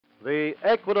The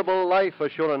Equitable Life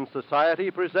Assurance Society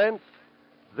presents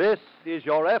This Is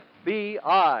Your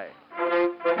FBI.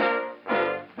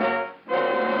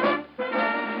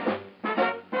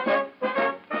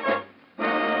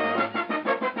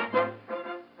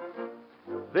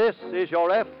 This is Your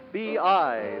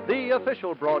FBI, the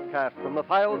official broadcast from the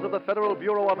files of the Federal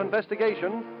Bureau of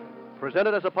Investigation,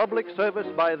 presented as a public service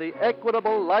by the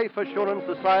Equitable Life Assurance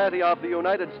Society of the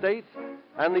United States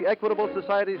and the Equitable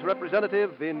Society's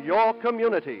representative in your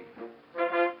community.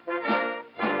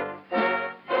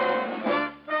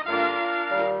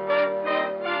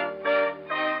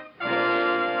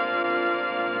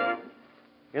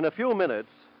 In a few minutes,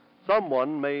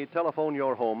 someone may telephone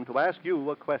your home to ask you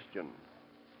a question.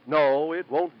 No, it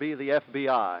won't be the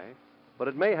FBI, but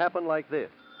it may happen like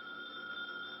this.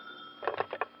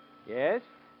 Yes?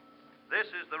 This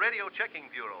is the Radio Checking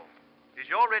Bureau. Is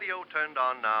your radio turned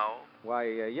on now? Why,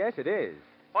 yes, it is.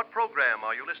 What program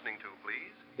are you listening to,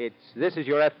 please? This is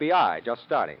your FBI, just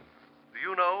starting. Do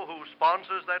you know who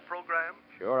sponsors that program?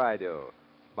 Sure I do.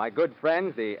 My good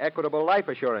friends, the Equitable Life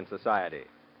Assurance Society.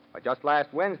 Just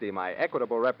last Wednesday, my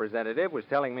Equitable representative was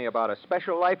telling me about a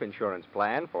special life insurance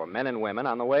plan for men and women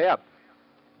on the way up.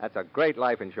 That's a great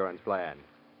life insurance plan.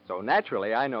 So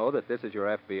naturally, I know that This Is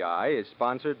Your FBI is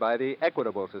sponsored by the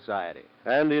Equitable Society.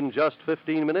 And in just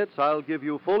 15 minutes, I'll give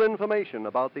you full information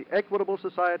about the Equitable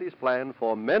Society's plan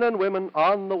for men and women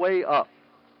on the way up.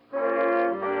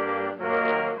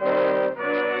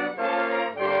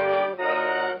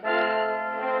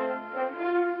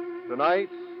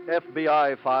 Tonight's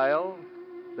FBI file,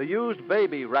 the used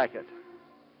baby racket.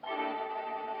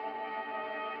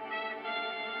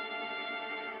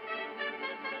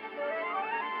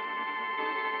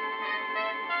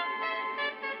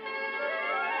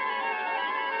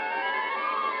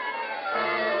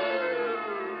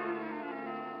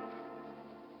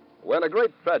 When a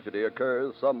great tragedy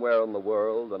occurs somewhere in the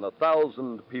world and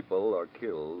 1,000 people are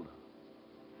killed,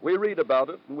 we read about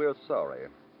it and we're sorry.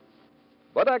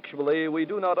 But actually, we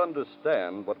do not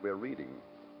understand what we're reading,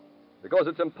 because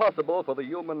it's impossible for the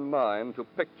human mind to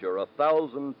picture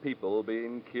 1,000 people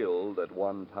being killed at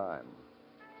one time.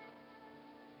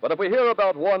 But if we hear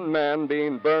about one man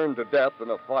being burned to death in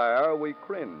a fire, we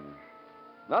cringe,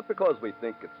 not because we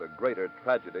think it's a greater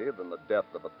tragedy than the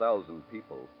death of 1,000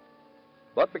 people,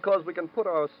 but because we can put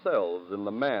ourselves in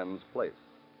the man's place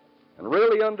and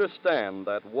really understand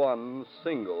that one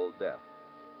single death.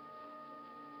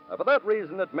 For that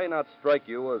reason, it may not strike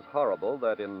you as horrible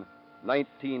that in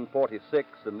 1946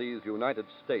 in these United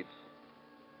States,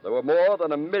 there were more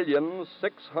than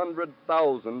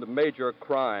 1,600,000 major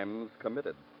crimes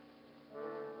committed.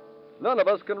 None of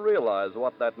us can realize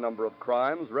what that number of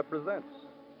crimes represents.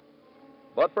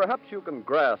 But perhaps you can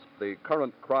grasp the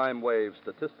current crime wave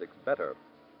statistics better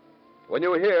when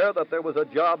you hear that there was a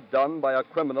job done by a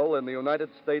criminal in the United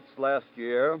States last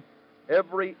year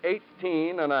every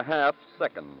 18 and a half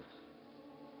seconds.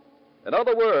 In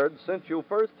other words, since you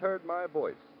first heard my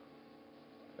voice,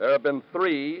 there have been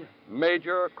 3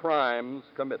 major crimes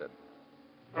committed.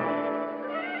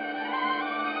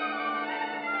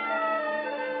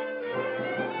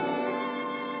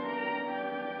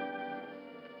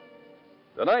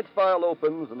 Tonight's file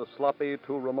opens in a sloppy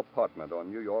 2-room apartment on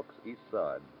New York's East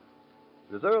Side.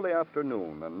 It is early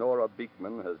afternoon, and Nora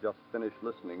Beekman has just finished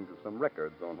listening to some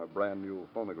records on her brand-new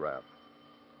phonograph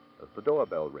as the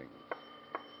doorbell rings.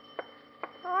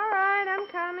 All right, I'm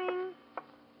coming.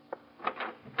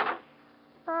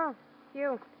 Oh,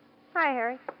 you. Hi,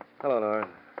 Harry. Hello, Nora.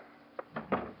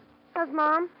 How's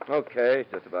Mom? Okay,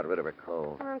 just about rid of her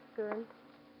cold. Oh, that's good.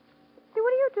 See,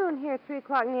 what are you doing here at 3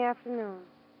 o'clock in the afternoon?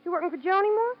 You working for Joe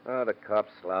anymore? Oh, the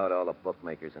cops sloughed all the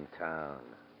bookmakers in town.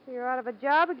 So you're out of a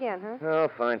job again, huh? I'll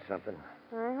find something.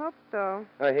 I hope so.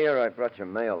 I hear I brought your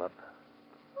mail up.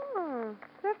 Oh, is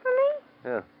that for me?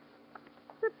 Yeah.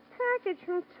 It's a package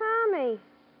from Tommy.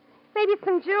 Maybe it's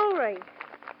some jewelry.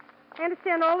 I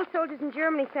understand all the soldiers in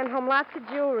Germany send home lots of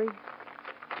jewelry.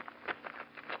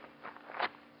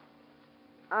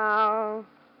 Oh.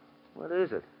 What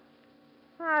is it?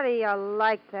 How do you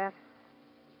like that?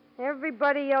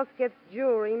 Everybody else gets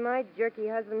jewelry. My jerky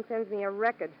husband sends me a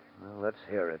record. Well, let's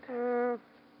hear it. Hmm.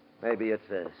 Maybe it's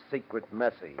a secret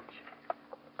message.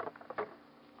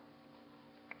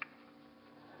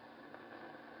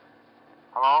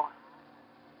 Hello?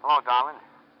 Hello, darling.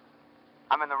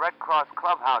 I'm in the Red Cross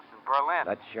Clubhouse in Berlin.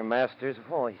 That's your master's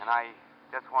voice. And I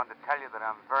just wanted to tell you that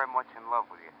I'm very much in love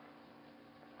with you.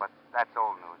 But that's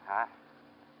old news, huh?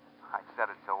 I've said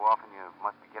it so often you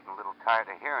must be getting a little tired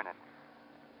of hearing it.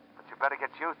 But you better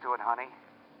get used to it, honey.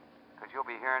 Because you'll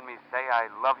be hearing me say I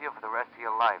love you for the rest of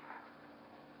your life.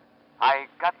 I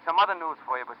got some other news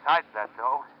for you besides that,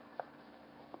 though.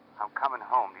 I'm coming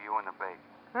home to you and the baby.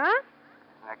 Huh?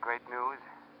 Isn't that great news?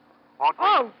 Won't we?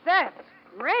 Oh, that's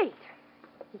great.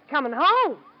 He's coming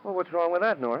home. Well, what's wrong with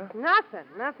that, Nora?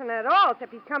 Nothing at all,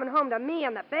 except he's coming home to me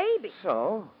and the baby.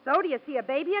 So? So, do you see a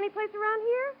baby anyplace around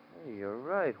here? Hey, you're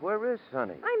right. Where is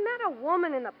Sonny? I met a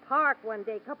woman in the park one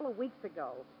day a couple of weeks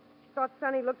ago. She thought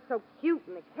Sonny looked so cute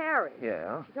in the carriage.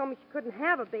 Yeah? She told me she couldn't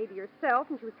have a baby herself,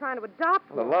 and she was trying to adopt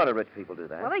Well, a one. lot of rich people do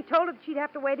that. Well, they told her that she'd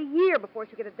have to wait a year before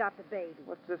she could adopt a baby.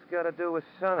 What's this got to do with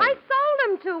Sonny? I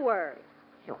sold him to her.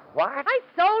 You what? I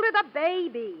sold her the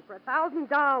baby for $1,000.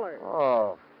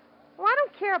 Oh, Well, I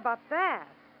don't care about that.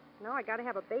 Now I got to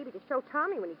have a baby to show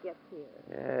Tommy when he gets here.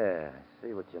 yeah. I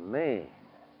see what you mean.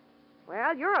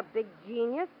 Well, you're a big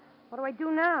genius. What do I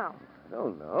do now? I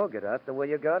don't know. Get out the way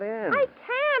you got in. I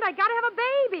can't. I got to have a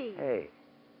baby. Hey.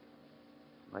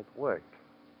 Might work.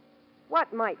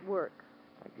 What might work?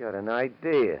 I got an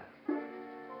idea.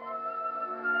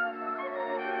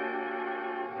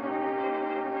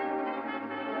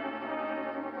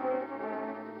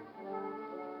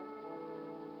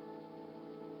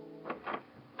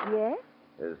 Yes,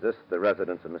 Is this the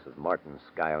residence of Mrs. Martin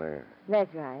Schuyler?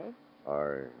 that's right.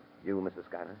 Are you Mrs.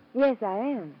 Schuyler? Yes, I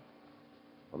am.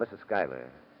 Well, Mrs. Schuyler,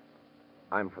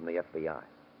 I'm from the FBI.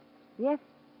 Yes,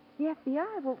 the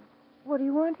FBI. Well, what do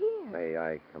you want here? May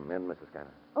I come in, Mrs. Schuyler?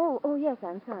 Oh, yes,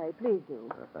 I'm sorry. Please do.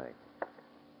 Thanks.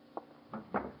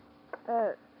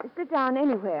 Sit down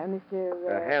anywhere,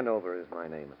 Mr. Hanover is my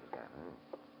name, Mrs. Schuyler.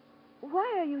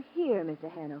 Why are you here,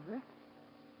 Mr. Hanover?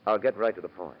 I'll get right to the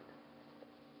point.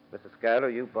 Mrs. Schuyler,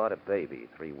 you bought a baby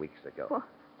 3 weeks ago. Well,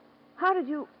 how did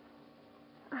you...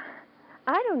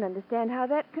 I don't understand how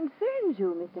that concerns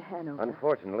you, Mr. Hanover.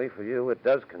 Unfortunately for you, it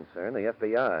does concern the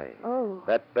FBI. Oh.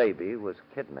 That baby was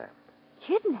kidnapped.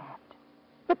 Kidnapped?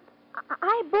 But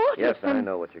I bought Yes, it from... I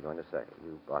know what you're going to say.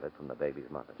 You bought it from the baby's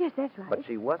mother. Yes, that's right. But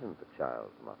she wasn't the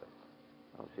child's mother.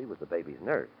 Oh, she was the baby's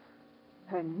nurse.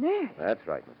 Her nurse? That's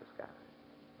right, Mrs. Schuyler.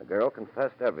 The girl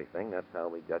confessed everything. That's how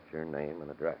we got your name and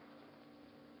address.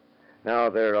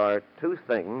 Now, there are 2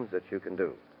 things that you can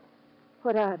do.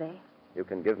 What are they? You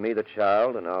can give me the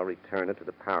child, and I'll return it to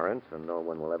the parents, and no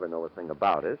one will ever know a thing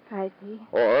about it. I see.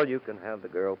 Or you can have the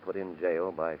girl put in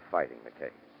jail by fighting the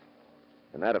case.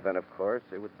 In that event, of course,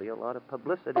 there would be a lot of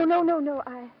publicity. Oh, no.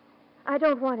 I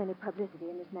don't want any publicity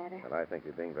in this matter. Well, I think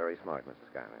you're being very smart,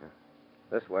 Mrs. Schuyler.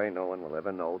 This way, no one will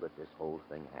ever know that this whole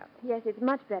thing happened. Yes, it's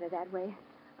much better that way.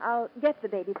 I'll get the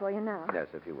baby for you now. Yes,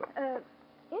 if you will.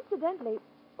 Incidentally,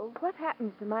 what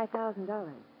happens to my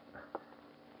 $1,000?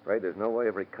 Afraid there's no way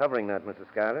of recovering that, Mrs.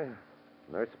 Schuyler.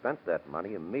 Nurse spent that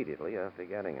money immediately after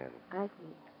getting it. I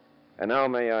see. And now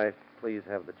may I please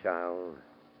have the child?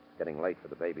 It's getting late for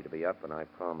the baby to be up, and I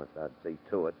promised I'd see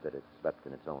to it that it slept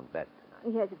in its own bed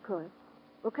tonight. Yes, of course.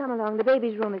 Well, come along. The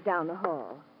baby's room is down the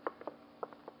hall.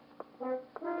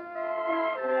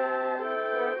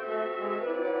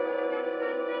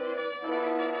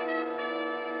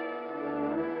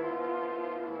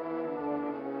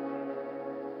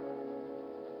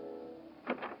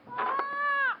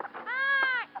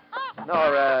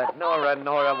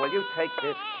 Nora, will you take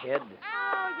this kid?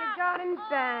 Oh, you got him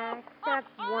back. That's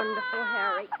wonderful,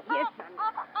 Harry. Kiss him.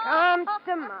 Come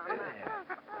to Mama.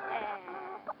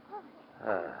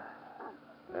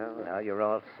 Well, now you're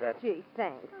all set. Gee,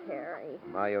 thanks, Harry.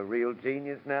 Am I a real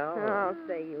genius now? Oh,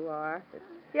 say you are.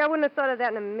 Yeah, I wouldn't have thought of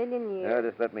that in a million years.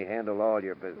 Just let me handle all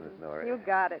your business, Nora. You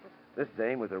got it. This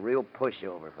dame was a real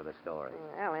pushover for the story.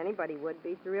 Well, anybody would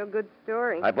be. It's a real good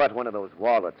story. I bought one of those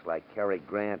wallets like Cary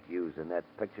Grant used in that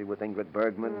picture with Ingrid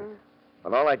Bergman.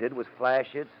 Well, all I did was flash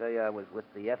it, say I was with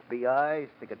the FBI,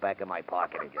 stick it back in my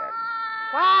pocket again.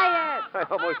 Quiet! I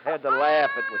almost had to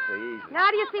laugh. It was so easy. Now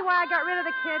do you see why I got rid of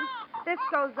the kid? This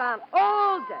goes on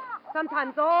all day,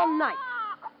 sometimes all night.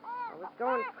 I was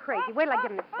going crazy. Wait till I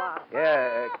give him this bottle.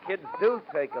 Yeah, kids do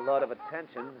take a lot of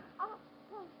attention. Well,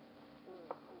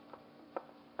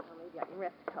 maybe I can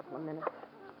rest a couple of minutes.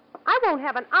 I won't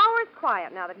have an hour's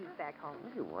quiet now that he's back home.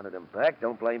 You wanted him back.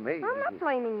 Don't blame me. I'm not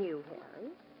blaming you,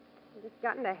 Harry. I've just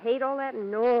gotten to hate all that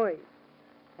noise.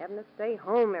 Having to stay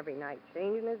home every night,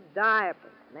 changing his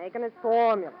diapers, making his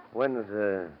formula. When's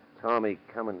Tommy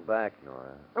coming back,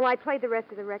 Nora? Oh, I played the rest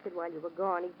of the record while you were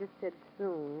gone. He just said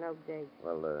soon, no date.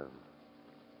 Well,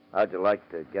 how'd you like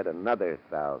to get another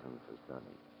 1,000 for Sonny?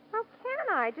 How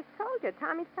can I? I just told you.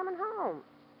 Tommy's coming home.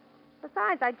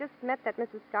 Besides, I just met that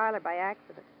Mrs. Schuyler by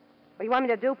accident. What do you want me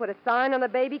to do? Put a sign on the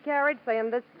baby carriage saying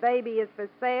this baby is for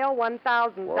sale,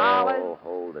 $1,000? Whoa,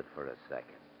 hold it for a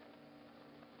second.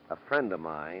 A friend of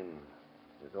mine,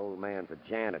 his old man's a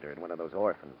janitor in one of those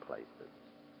orphan places.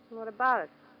 What about it?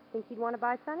 Think he'd want to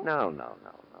buy Sonny? No.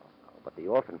 But the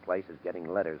orphan place is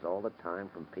getting letters all the time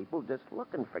from people just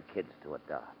looking for kids to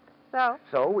adopt. So?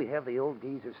 So we have the old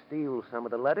geezer steal some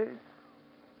of the letters.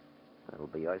 That'll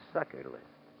be our sucker list.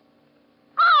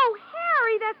 Oh,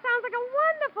 Harry, that sounds like a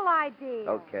wonderful idea.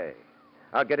 Okay.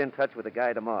 I'll get in touch with the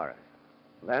guy tomorrow.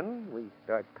 Then we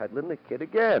start peddling the kid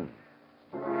again.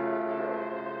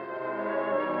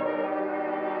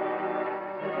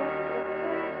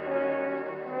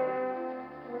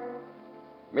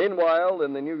 Meanwhile,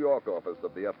 in the New York office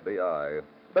of the FBI,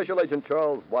 Special Agent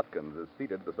Charles Watkins is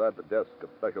seated beside the desk of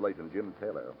Special Agent Jim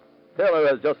Taylor. Taylor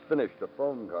has just finished a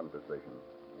phone conversation.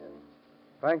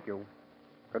 Thank you.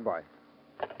 Goodbye.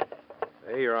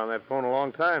 Hey, you're on that phone a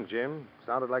long time, Jim.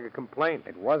 Sounded like a complaint.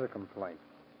 It was a complaint.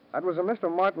 That was a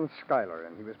Mr. Martin Schuyler,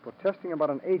 and he was protesting about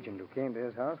an agent who came to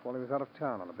his house while he was out of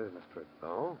town on a business trip.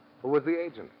 Oh? Who was the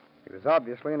agent? He was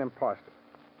obviously an imposter.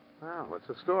 Well, what's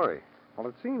the story? Well,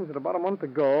 it seems that about a month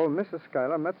ago, Mrs.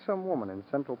 Schuyler met some woman in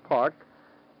Central Park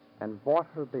and bought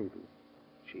her baby.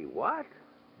 She what?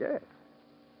 Yes.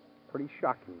 Pretty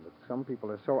shocking that some people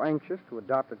are so anxious to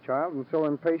adopt a child and so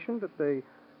impatient that they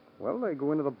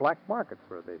go into the black market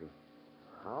for a baby.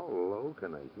 How low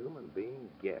can a human being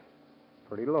get?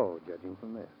 Pretty low, judging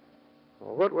from this.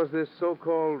 Well, what was this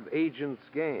so-called agent's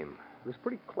game? It was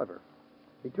pretty clever.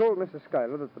 He told Mrs.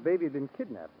 Schuyler that the baby had been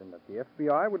kidnapped and that the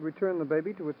FBI would return the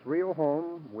baby to its real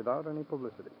home without any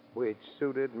publicity. Which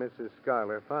suited Mrs.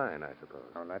 Schuyler fine, I suppose.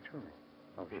 Oh, naturally.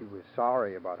 Oh, she was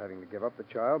sorry about having to give up the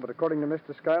child, but according to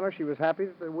Mr. Schuyler, she was happy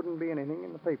that there wouldn't be anything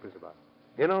in the papers about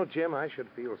it. You know, Jim, I should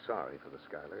feel sorry for the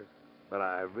Schuylers, but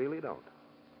I really don't.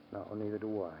 No, neither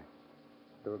do I.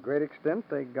 To a great extent,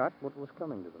 they got what was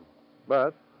coming to them.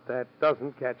 But that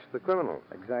doesn't catch the criminals.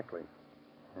 Exactly.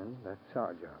 And that's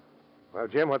our job. Well,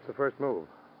 Jim, what's the first move?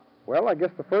 Well, I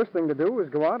guess the first thing to do is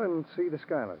go out and see the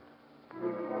Schuylers.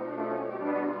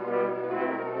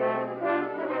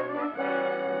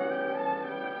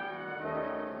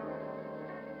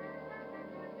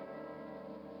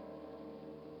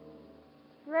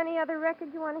 Is there any other record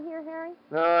you want to hear, Harry?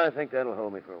 No, I think that'll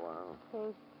hold me for a while.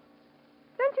 Okay.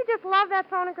 Don't you just love that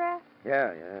phonograph?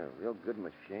 Yeah, real good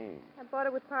machine. I bought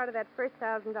it with part of that first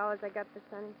 $1,000 I got for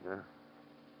Sonny. Yeah.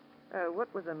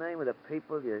 What was the name of the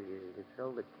people you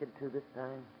sold the kid to this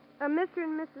time? Mr.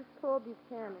 and Mrs. Paul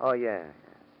Buchanan. Oh, yeah.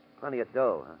 Plenty of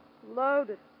dough, huh?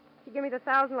 Loaded. She gave me the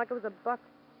 $1,000 like it was a buck.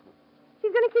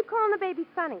 She's going to keep calling the baby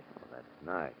Sonny. Oh, that's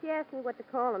nice. She asked me what to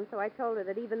call him, so I told her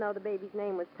that even though the baby's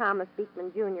name was Thomas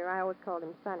Beekman Jr., I always called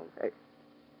him Sonny. Hey,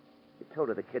 you told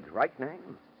her the kid's right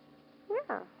name?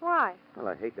 Yeah, why? Well,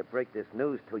 I hate to break this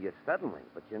news to you suddenly,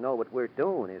 but you know what we're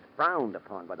doing is frowned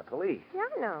upon by the police. Yeah,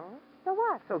 I know. So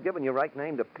what? So giving your right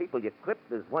name to people you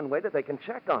clipped is one way that they can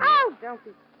check on you. Oh, don't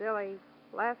be silly.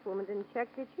 Last woman didn't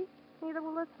check, did she? Neither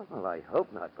will this one. Well, I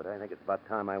hope not, but I think it's about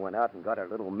time I went out and got our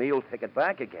little meal ticket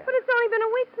back again. But it's only been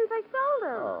a week since I sold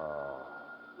him. Oh.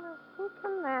 Well, who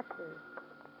can that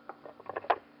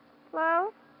be?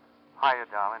 Hello? Hiya,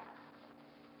 darling.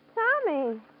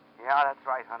 Tommy. Yeah, that's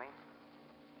right, honey.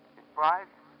 You surprised?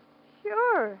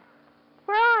 Sure.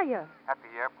 Where are you? At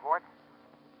the airport.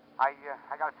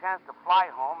 I got a chance to fly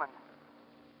home, and,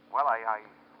 well, I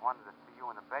wanted to see you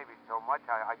and the baby so much,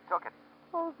 I took it.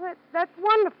 Oh, that's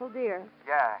wonderful, dear.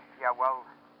 Yeah, well,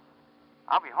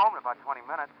 I'll be home in about 20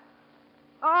 minutes.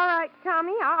 All right,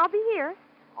 Tommy, I'll be here.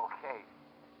 Okay.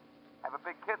 Have a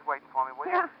big kiss waiting for me, will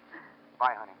you? Yeah.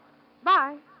 Bye, honey.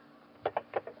 Bye.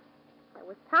 That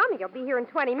was Tommy. He'll be here in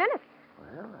 20 minutes.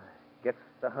 Well, I guess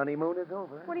the honeymoon is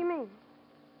over. What do you mean?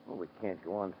 Well, we can't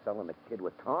go on selling the kid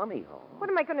with Tommy home.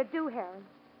 What am I going to do, Harry?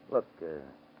 Look,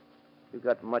 you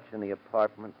got much in the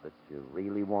apartment that you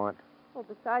really want? Well,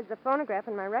 besides the phonograph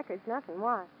and my records, nothing.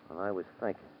 Why? Well, I was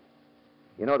thinking.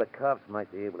 You know, the cops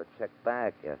might be able to check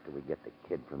back after we get the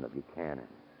kid from the Buchanans.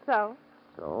 So?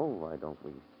 So, why don't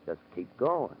we just keep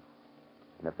going?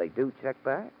 And if they do check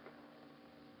back,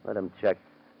 let them check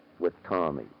with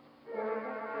Tommy.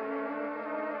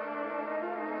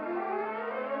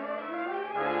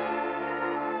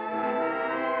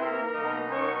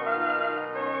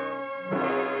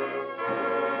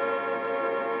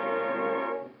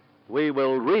 We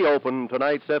will reopen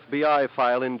tonight's FBI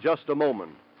file in just a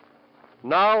moment.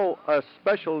 Now, a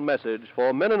special message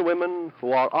for men and women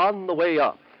who are on the way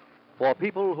up, for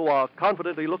people who are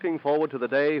confidently looking forward to the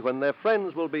day when their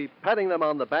friends will be patting them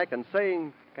on the back and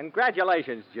saying,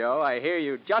 Congratulations, Joe. I hear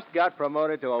you just got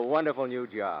promoted to a wonderful new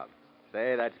job.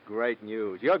 Say, that's great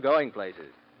news. You're going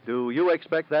places. do you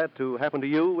expect that to happen to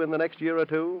you in the next year or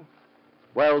two?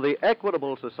 Well, the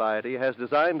Equitable Society has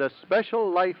designed a special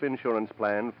life insurance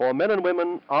plan for men and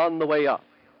women on the way up.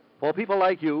 For people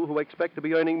like you who expect to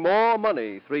be earning more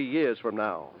money 3 years from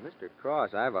now. Mr.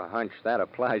 Cross, I have a hunch that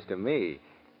applies to me.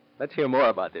 Let's hear more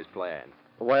about this plan.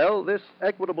 Well, this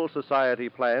Equitable Society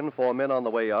plan for men on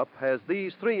the way up has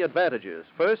these 3 advantages.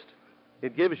 First,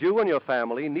 it gives you and your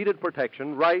family needed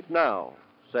protection right now.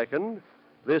 Second,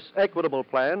 this Equitable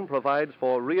plan provides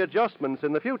for readjustments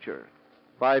in the future.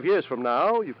 5 years from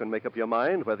now, you can make up your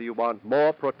mind whether you want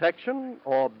more protection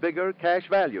or bigger cash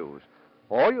values.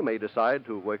 Or you may decide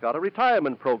to work out a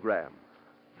retirement program.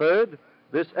 Third,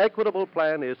 this Equitable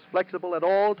plan is flexible at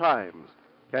all times,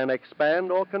 can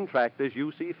expand or contract as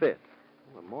you see fit.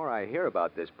 The more I hear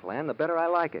about this plan, the better I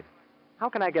like it. How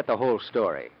can I get the whole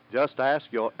story? Just ask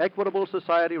your Equitable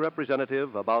Society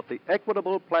representative about the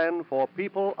Equitable plan for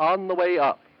people on the way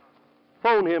up.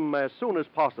 Phone him as soon as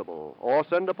possible or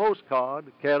send a postcard,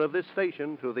 care of this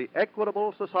station, to the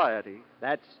Equitable Society.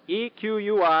 That's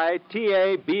EQUITABLE.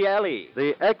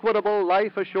 The Equitable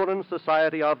Life Assurance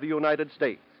Society of the United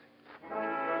States.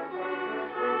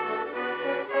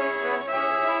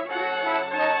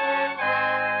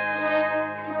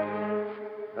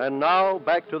 And now,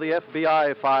 back to the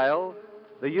FBI file,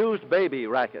 the used baby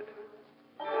racket.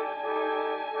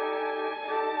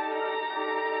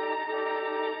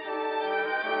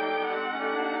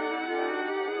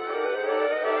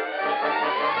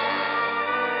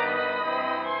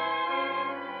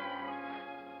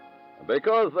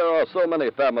 Because there are so many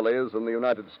families in the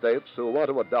United States who want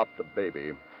to adopt a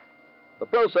baby, the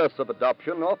process of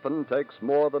adoption often takes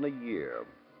more than a year.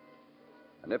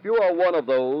 And if you are one of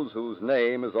those whose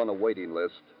name is on a waiting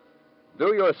list,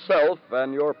 do yourself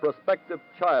and your prospective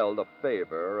child a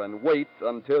favor and wait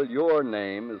until your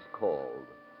name is called.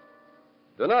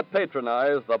 Do not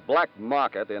patronize the black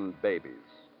market in babies.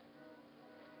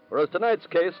 For as tonight's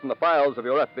case in the files of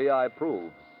your FBI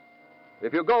proves,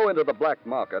 if you go into the black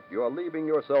market, you are leaving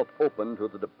yourself open to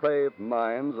the depraved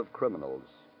minds of criminals.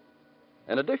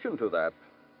 In addition to that,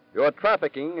 you are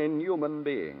trafficking in human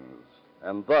beings,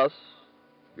 and thus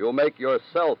you make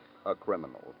yourself a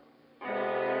criminal.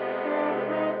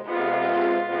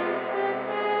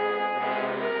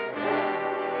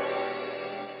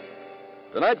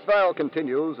 Tonight's file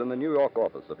continues in the New York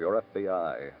office of your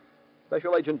FBI.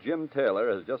 Special Agent Jim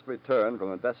Taylor has just returned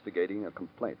from investigating a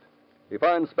complaint. He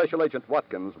finds Special Agent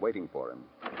Watkins waiting for him.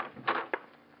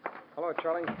 Hello,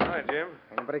 Charlie. Hi, Jim.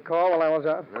 Anybody call while I was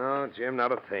out? No, Jim,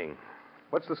 not a thing.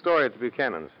 What's the story at the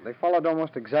Buchanan's? They followed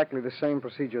almost exactly the same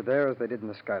procedure there as they did in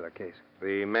the Schuyler case.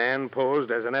 The man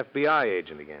posed as an FBI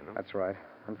agent again, huh? That's right.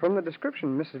 And from the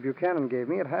description Mrs. Buchanan gave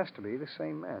me, it has to be the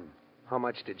same man. How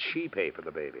much did she pay for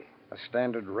the baby? A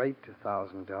standard rate,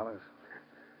 $1,000.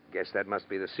 Guess that must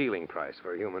be the ceiling price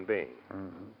for a human being.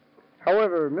 Mm-hmm.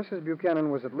 However, Mrs. Buchanan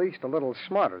was at least a little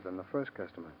smarter than the first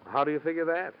customer. How do you figure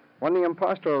that? When the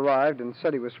imposter arrived and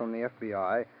said he was from the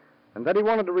FBI, and that he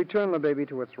wanted to return the baby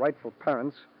to its rightful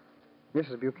parents,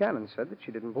 Mrs. Buchanan said that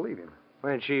she didn't believe him.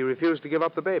 And she refused to give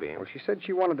up the baby. Well, she said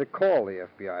she wanted to call the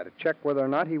FBI to check whether or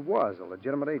not he was a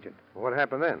legitimate agent. What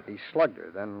happened then? He slugged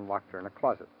her, then locked her in a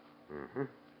closet. Mm-hmm.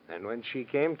 And when she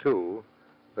came to,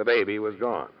 the baby was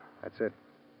gone. That's it.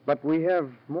 But we have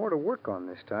more to work on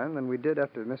this time than we did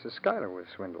after Mrs. Schuyler was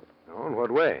swindled. Oh, in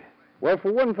what way? Well,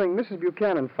 for one thing, Mrs.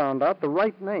 Buchanan found out the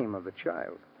right name of the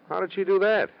child. How did she do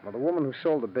that? Well, the woman who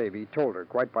sold the baby told her,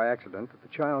 quite by accident, that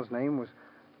the child's name was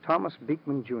Thomas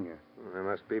Beekman, Jr. There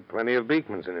must be plenty of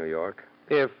Beekmans in New York,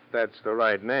 if that's the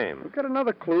right name. We've got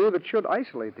another clue that should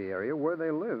isolate the area where they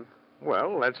live.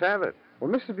 Well, let's have it. Well,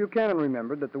 Mrs. Buchanan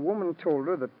remembered that the woman told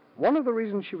her that one of the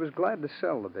reasons she was glad to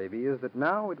sell the baby is that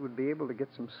now it would be able to get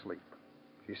some sleep.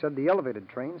 She said the elevated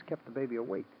trains kept the baby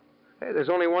awake. Hey, there's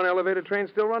only one elevated train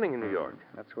still running in New York.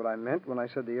 That's what I meant when I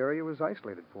said the area was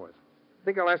isolated for us. I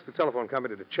think I'll ask the telephone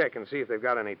company to check and see if they've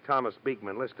got any Thomas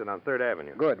Beekman listed on 3rd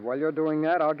Avenue. Good. While you're doing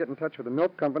that, I'll get in touch with the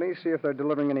milk company, see if they're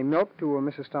delivering any milk to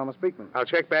Mrs. Thomas Beekman. I'll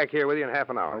check back here with you in half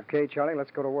an hour. Okay, Charlie,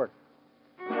 let's go to work.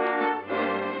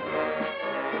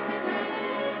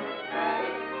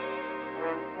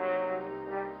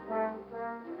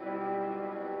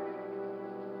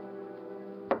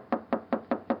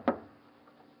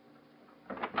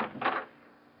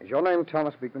 Is your name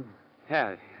Thomas Beekman?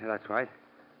 Yeah, that's right.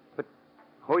 But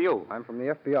who are you? I'm from the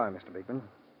FBI, Mr. Beekman.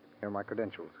 Here are my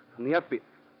credentials. From the FBI.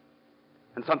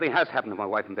 And something has happened to my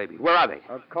wife and baby. Where are they?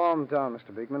 Calm down,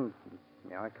 Mr. Beekman.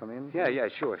 May I come in? Yeah,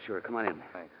 sure. Come on in.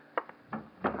 Thanks.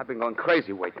 I've been going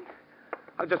crazy waiting.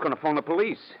 I was just going to phone the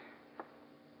police.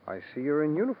 I see you're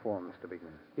in uniform, Mr.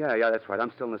 Beekman. Yeah, that's right.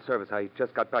 I'm still in the service. I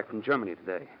just got back from Germany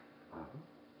today. Uh-huh.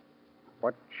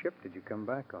 What ship did you come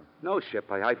back on? No ship.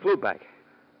 I flew back.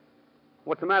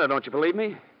 What's the matter? Don't you believe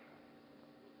me?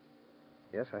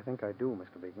 Yes, I think I do,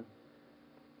 Mr. Beekman.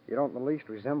 You don't in the least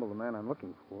resemble the man I'm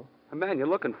looking for. The man you're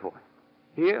looking for?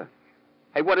 Here?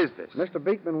 Hey, what is this? Mr.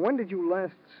 Beekman, when did you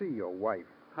last see your wife?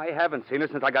 I haven't seen her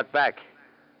since I got back.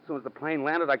 As soon as the plane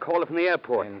landed, I called her from the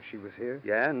airport. And she was here?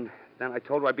 Yeah, and then I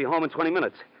told her I'd be home in 20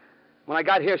 minutes. When I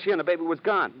got here, she and the baby was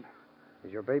gone.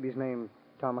 Is your baby's name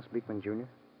Thomas Beekman, Jr.?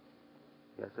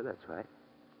 Yes, sir, that's right.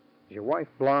 Is your wife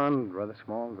blonde, rather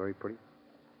small, and very pretty?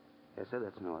 Yes, sir,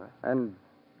 that's Nora. And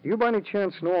do you by any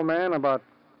chance know a man about,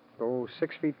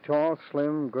 6 feet tall,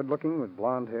 slim, good-looking, with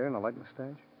blonde hair and a light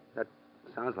mustache? That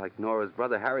sounds like Nora's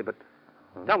brother, Harry, but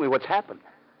tell me what's happened.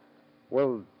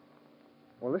 Well,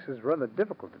 this is rather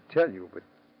difficult to tell you, but...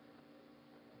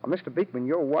 Mr. Beekman,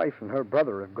 your wife and her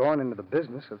brother have gone into the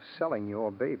business of selling your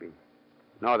baby.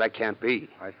 No, that can't be.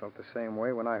 I felt the same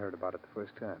way when I heard about it the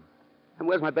first time. And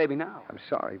where's my baby now? I'm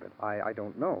sorry, but I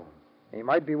don't know. He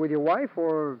might be with your wife,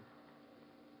 or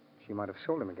she might have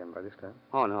sold him again by this time.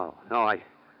 Oh, no. No,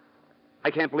 I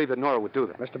can't believe that Nora would do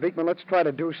that. Mr. Beekman, let's try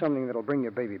to do something that'll bring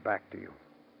your baby back to you.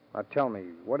 Now, tell me,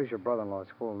 what is your brother-in-law's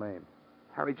full name?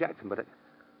 Harry Jackson, but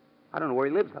I don't know where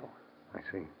he lives, though. I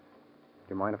see.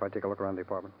 Do you mind if I take a look around the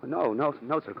apartment? No,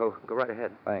 sir. Go right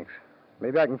ahead. Thanks.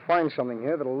 Maybe I can find something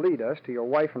here that'll lead us to your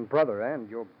wife and brother and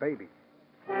your baby.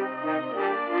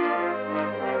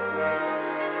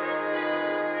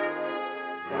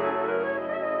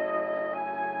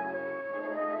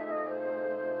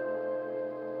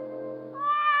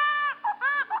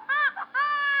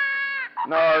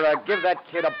 Nora, give that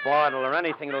kid a bottle or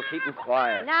anything that'll keep him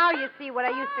quiet. Now you see what I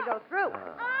used to go through.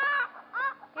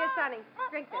 Here, Sonny,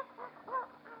 drink this.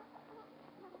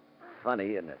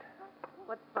 Funny, isn't it?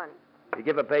 What's funny? You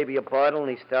give a baby a bottle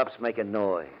and he stops making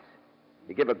noise.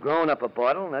 You give a grown-up a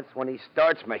bottle and that's when he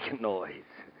starts making noise.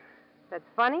 That's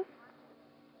funny?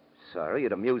 Sorry,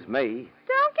 it amused me.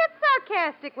 Don't get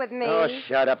sarcastic with me. Oh,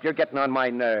 shut up. You're getting on my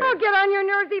nerves. I'll get on your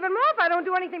nerves even more if I don't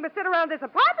do anything but sit around this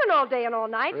apartment all day and all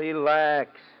night.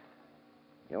 Relax.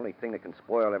 The only thing that can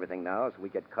spoil everything now is we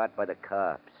get caught by the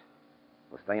cops.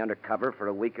 We'll stay under cover for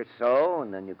a week or so,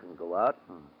 and then you can go out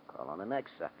and call on the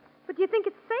next sucker. But do you think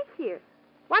it's safe here?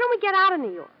 Why don't we get out of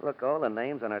New York? Look, all the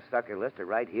names on our sucker list are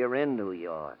right here in New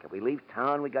York. If we leave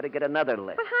town, we got to get another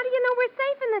list. But how do you know we're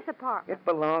safe in this apartment? It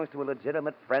belongs to a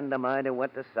legitimate friend of mine who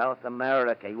went to South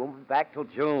America. He won't be back till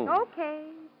June. Okay.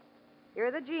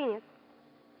 You're the genius.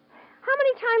 How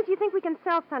many times do you think we can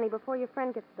sell Sonny before your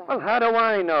friend gets back? Well, how do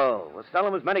I know? We'll sell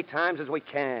him as many times as we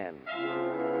can.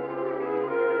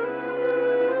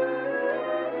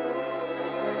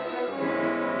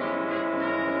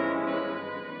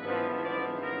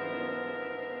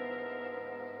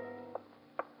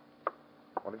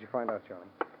 What did you find out, Charlie?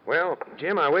 Well,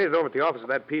 Jim, I waited over at the office of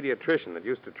that pediatrician that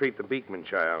used to treat the Beekman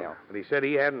child. Yeah. But he said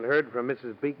he hadn't heard from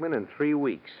Mrs. Beekman in 3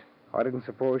 weeks. I didn't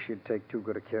suppose she'd take too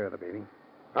good a care of the baby.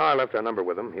 Oh, I left our number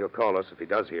with him. He'll call us if he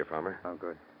does hear from her. Oh,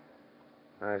 good.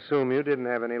 I assume you didn't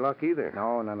have any luck either.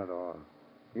 No, none at all.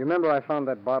 You remember I found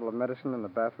that bottle of medicine in the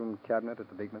bathroom cabinet at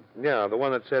the Beekman? Yeah, the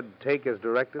one that said take as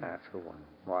directed? That's the one.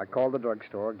 Well, I called the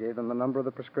drugstore, gave them the number of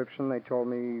the prescription. They told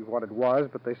me what it was,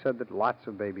 but they said that lots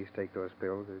of babies take those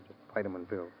pills. They're just vitamin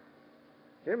pills.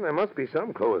 Jim, there must be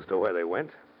some clue as to where they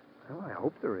went. Well, I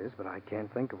hope there is, but I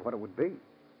can't think of what it would be.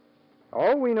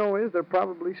 All we know is they're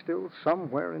probably still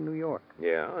somewhere in New York.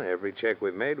 Yeah, every check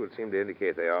we've made would seem to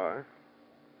indicate they are.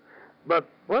 But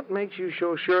what makes you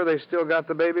so sure they still got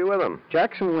the baby with them?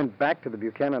 Jackson went back to the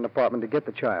Buchanan apartment to get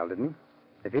the child, didn't he?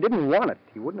 If he didn't want it,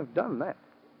 he wouldn't have done that.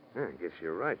 Yeah, I guess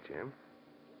you're right, Jim.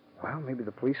 Well, maybe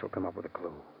the police will come up with a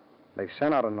clue. They've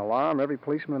sent out an alarm. Every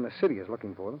policeman in the city is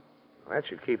looking for them. That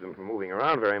should keep them from moving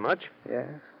around very much. Yes.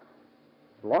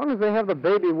 As long as they have the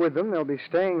baby with them, they'll be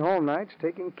staying home nights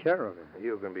taking care of it.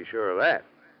 You can be sure of that.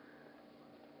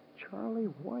 Charlie,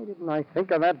 why didn't I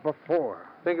think of that before?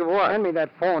 Think of what? Hand me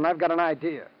that phone. I've got an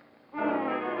idea.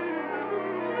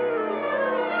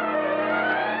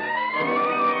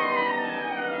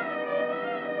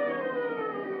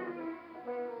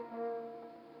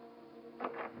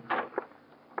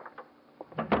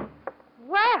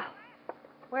 Well,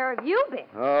 where have you been?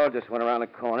 Oh, just went around the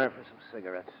corner for some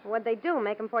cigarettes. What'd they do,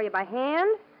 make them for you by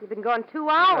hand? You've been gone 2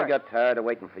 hours. I got tired of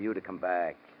waiting for you to come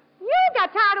back. You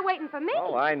got tired of waiting for me.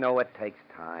 Oh, I know it takes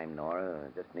time, Nora. I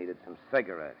just needed some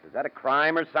cigarettes. Is that a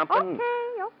crime or something?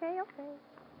 Okay.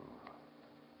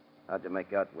 How'd you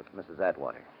make out with Mrs.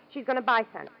 Atwater? She's going to buy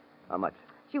Sonny. How much?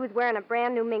 She was wearing a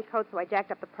brand new mink coat, so I jacked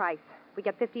up the price. We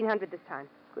get $1,500 this time.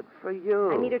 Good for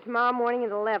you. I meet her tomorrow morning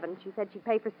at 11. She said she'd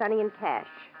pay for Sonny in cash.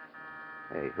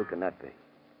 Hey, who can that be?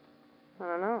 I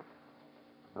don't know.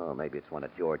 Oh, maybe it's one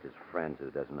of George's friends who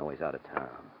doesn't know he's out of town.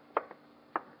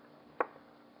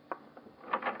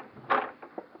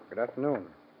 Good afternoon.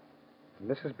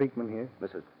 Mrs. Beekman here.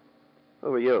 Mrs.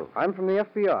 Who are you? I'm from the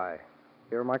FBI.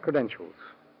 Here are my credentials.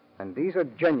 And these are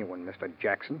genuine, Mr.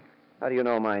 Jackson. How do you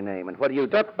know my name, and what do you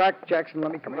do? Step back, Jackson.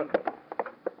 Let me come in.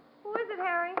 Who is it,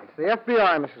 Harry? It's the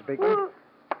FBI, Mrs. Beekman.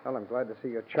 Well, I'm glad to see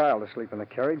your child asleep in the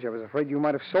carriage. I was afraid you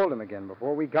might have sold him again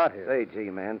before we got here. Say,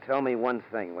 G-Man, tell me one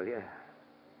thing, will you?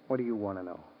 What do you want to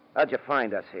know? How'd you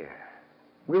find us here?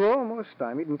 We were almost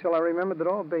stymied until I remembered that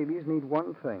all babies need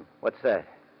one thing. What's that?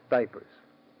 Diapers.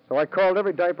 So I called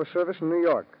every diaper service in New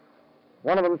York.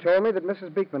 One of them told me that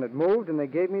Mrs. Beekman had moved, and they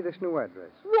gave me this new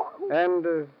address.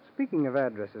 And speaking of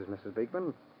addresses, Mrs.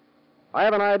 Beekman, I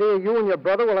have an idea you and your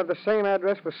brother will have the same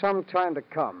address for some time to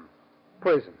come.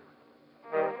 Prison.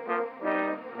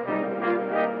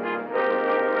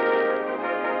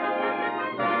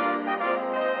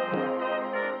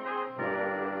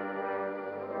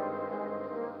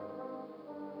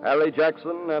 Harry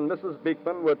Jackson and Mrs.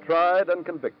 Beekman were tried and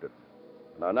convicted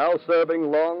and are now serving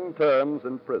long terms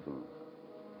in prison.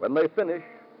 When they finish,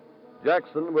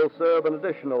 Jackson will serve an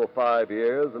additional 5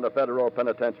 years in a federal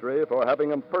penitentiary for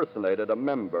having impersonated a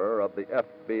member of the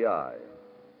FBI.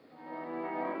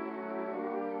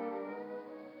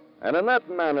 And in that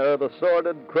manner, the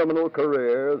sordid criminal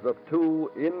careers of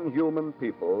two inhuman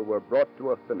people were brought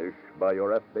to a finish by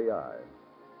your FBI.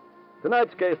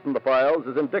 Tonight's case from the files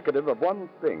is indicative of one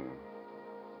thing,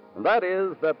 and that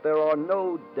is that there are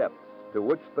no depths to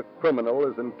which the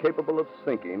criminal is incapable of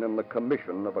sinking in the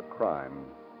commission of a crime.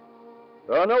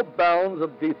 There are no bounds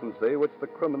of decency which the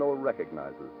criminal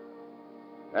recognizes.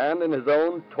 And in his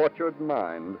own tortured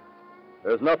mind,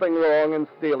 there's nothing wrong in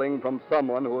stealing from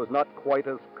someone who is not quite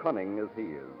as cunning as he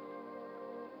is.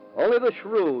 Only the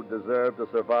shrewd deserve to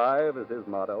survive is his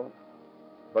motto.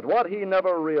 But what he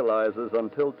never realizes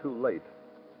until too late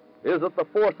is that the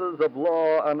forces of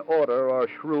law and order are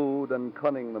shrewd and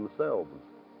cunning themselves,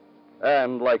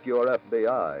 and, like your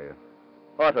FBI,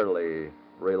 utterly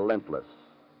relentless.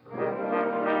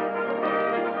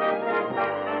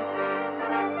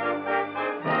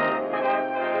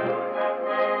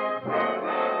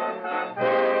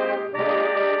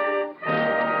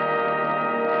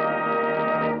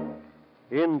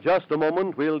 In just a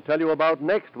moment, we'll tell you about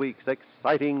next week's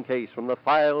exciting case from the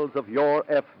files of your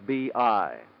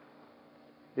FBI.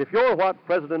 If you're what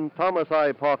President Thomas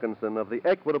I. Parkinson of the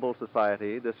Equitable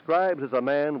Society describes as a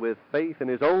man with faith in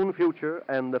his own future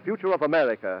and the future of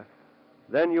America,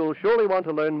 then you'll surely want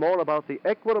to learn more about the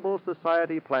Equitable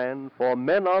Society plan for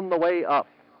men on the way up.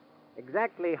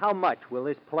 Exactly how much will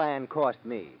this plan cost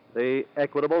me? The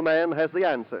Equitable man has the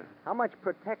answer. How much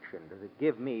protection does it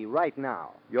give me right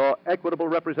now? Your Equitable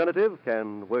representative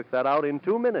can work that out in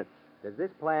 2 minutes. Does this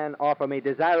plan offer me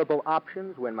desirable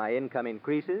options when my income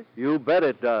increases? You bet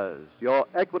it does. Your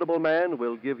Equitable man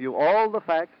will give you all the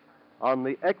facts on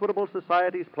the Equitable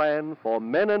Society's plan for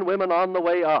men and women on the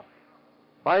way up.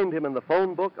 Find him in the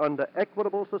phone book under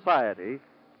Equitable Society,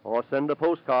 or send a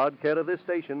postcard care of this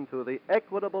station to the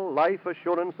Equitable Life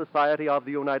Assurance Society of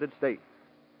the United States.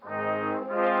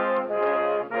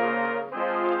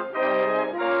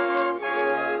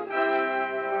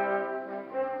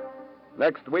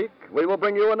 Next week, we will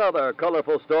bring you another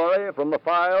colorful story from the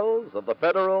files of the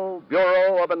Federal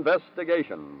Bureau of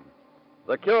Investigation.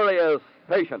 The Curious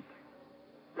Patient.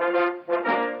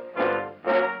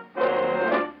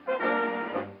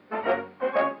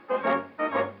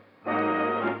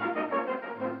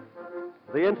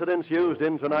 The incidents used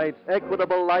in tonight's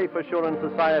Equitable Life Assurance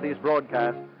Society's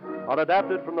broadcast are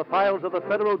adapted from the files of the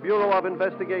Federal Bureau of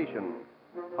Investigation.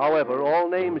 However, all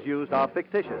names used are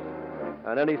fictitious,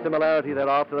 and any similarity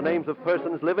thereof to the names of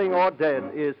persons living or dead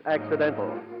is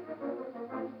accidental.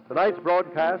 Tonight's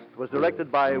broadcast was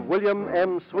directed by William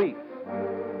M. Sweet.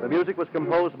 The music was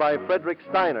composed by Frederick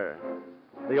Steiner.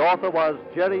 The author was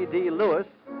Jerry D. Lewis,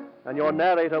 and your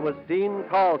narrator was Dean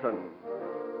Carlton.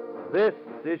 This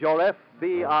is Your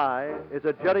FBI is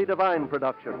a Jerry Devine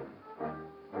production.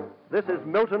 This is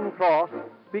Milton Cross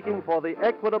speaking for the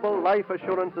Equitable Life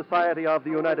Assurance Society of the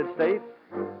United States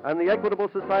and the Equitable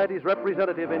Society's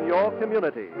representative in your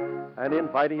community, and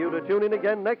inviting you to tune in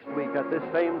again next week at this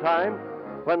same time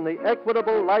when the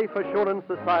Equitable Life Assurance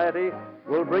Society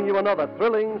will bring you another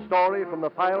thrilling story from the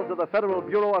files of the Federal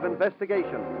Bureau of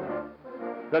Investigation.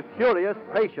 The Curious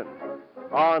Patient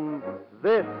on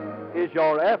This is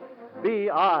Your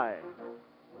FBI.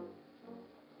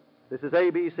 This is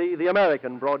ABC, the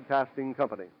American Broadcasting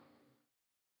Company.